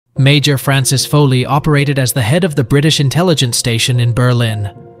Major Francis Foley operated as the head of the British intelligence station in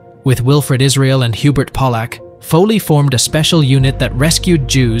Berlin. With Wilfred Israel and Hubert Pollack, Foley formed a special unit that rescued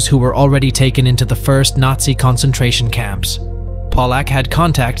Jews who were already taken into the first Nazi concentration camps. Pollack had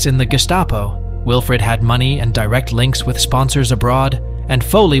contacts in the Gestapo, Wilfred had money and direct links with sponsors abroad, and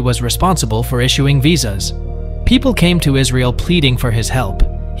Foley was responsible for issuing visas. People came to Israel pleading for his help.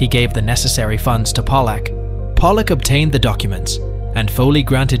 He gave the necessary funds to Pollack. Pollack obtained the documents, and Foley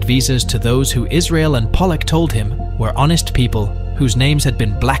granted visas to those who Israel and Pollack told him were honest people whose names had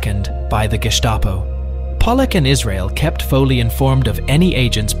been blackened by the Gestapo. Pollack and Israel kept Foley informed of any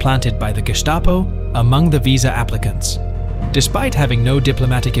agents planted by the Gestapo among the visa applicants. Despite having no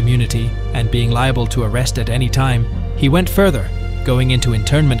diplomatic immunity and being liable to arrest at any time, he went further, going into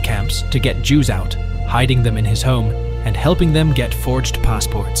internment camps to get Jews out, hiding them in his home, and helping them get forged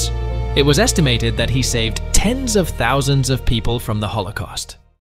passports. It was estimated that he saved tens of thousands of people from the Holocaust.